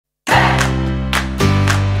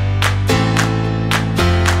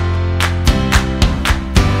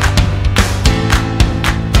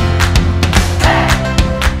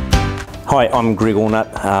Hi, I'm Greg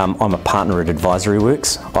Allnutt. I'm a partner at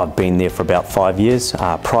Advisory.Works. I've been there for about 5 years.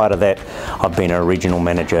 Prior to that, I've been a regional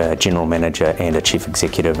manager, a general manager and a chief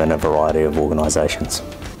executive in a variety of organisations.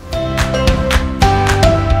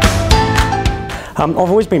 I've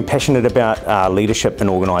always been passionate about leadership in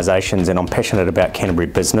organisations, and I'm passionate about Canterbury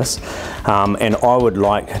business, and I would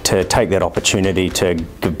like to take that opportunity to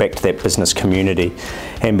give back to that business community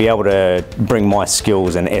and be able to bring my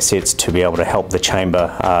skills and assets to be able to help the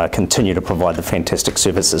Chamber continue to provide the fantastic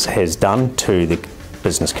services it has done to the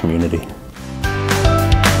business community.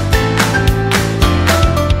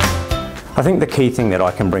 I think the key thing that I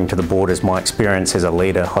can bring to the board is my experience as a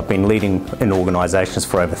leader. I've been leading in organisations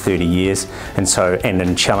for over 30 years and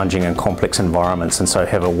in challenging and complex environments, and so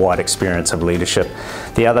have a wide experience of leadership.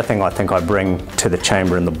 The other thing I think I bring to the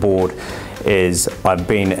Chamber and the board is I've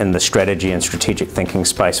been in the strategy and strategic thinking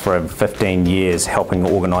space for over 15 years, helping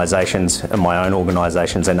organisations, my own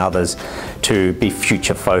organisations and others, to be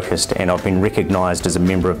future focused, and I've been recognised as a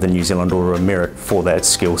member of the New Zealand Order of Merit for that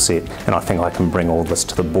skill set, and I think I can bring all this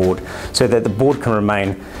to the board so that the board can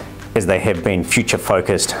remain as they have been, future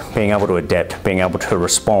focused, being able to adapt, being able to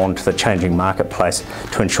respond to the changing marketplace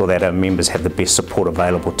to ensure that our members have the best support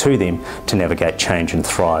available to them to navigate change and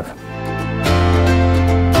thrive.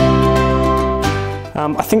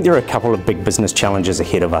 I think there are a couple of big business challenges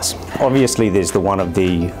ahead of us. Obviously there's the one of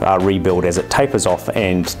the rebuild as it tapers off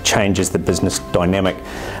and changes the business dynamic.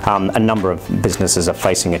 A number of businesses are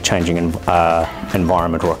facing a changing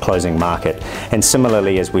environment or a closing market, and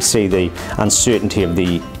similarly as we see the uncertainty of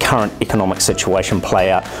the current economic situation play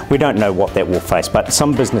out, we don't know what that will face, but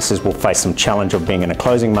some businesses will face some challenge of being in a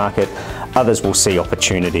closing market, others will see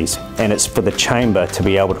opportunities, and it's for the Chamber to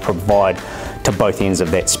be able to provide to both ends of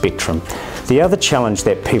that spectrum. The other challenge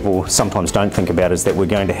that people sometimes don't think about is that we're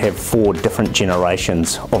going to have 4 different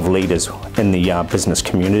generations of leaders in the business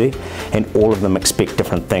community, and all of them expect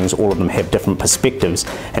different things, all of them have different perspectives,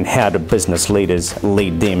 and how do business leaders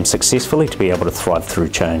lead them successfully to be able to thrive through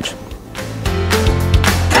change.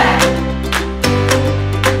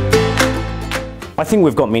 I think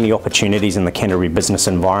we've got many opportunities in the Canterbury business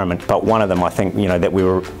environment, but one of them, I think, that we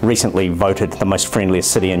were recently voted the most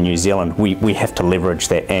friendliest city in New Zealand. We have to leverage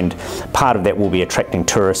that, and part of that will be attracting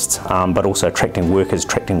tourists, but also attracting workers,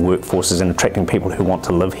 attracting workforces and attracting people who want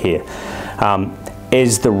to live here.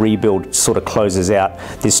 As the rebuild sort of closes out,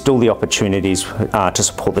 there's still the opportunities to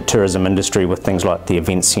support the tourism industry with things like the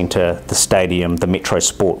event centre, the stadium, the Metro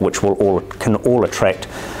Sport, which can all attract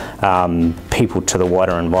people to the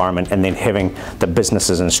wider environment, and then having the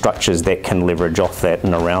businesses and structures that can leverage off that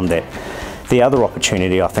and around that. The other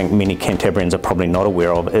opportunity I think many Cantabrians are probably not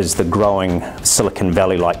aware of is the growing Silicon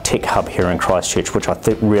Valley-like tech hub here in Christchurch, which I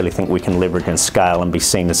really think we can leverage and scale and be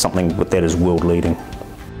seen as something that is world leading.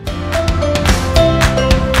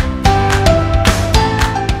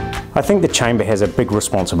 I think the Chamber has a big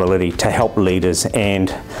responsibility to help leaders,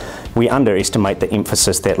 and we underestimate the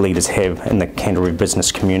emphasis that leaders have in the Canterbury business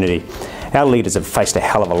community. Our leaders have faced a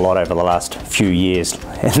hell of a lot over the last few years,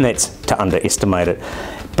 and that's to underestimate it.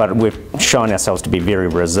 But we've shown ourselves to be very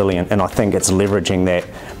resilient, and I think it's leveraging that,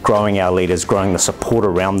 growing our leaders, growing the support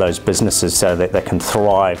around those businesses so that they can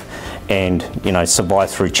thrive and survive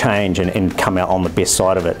through change and come out on the best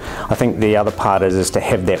side of it. I think the other part is to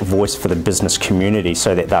have that voice for the business community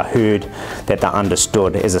so that they're heard, that they're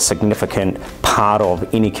understood as a significant part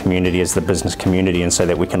of any community as the business community, and so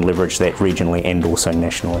that we can leverage that regionally and also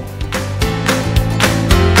nationally.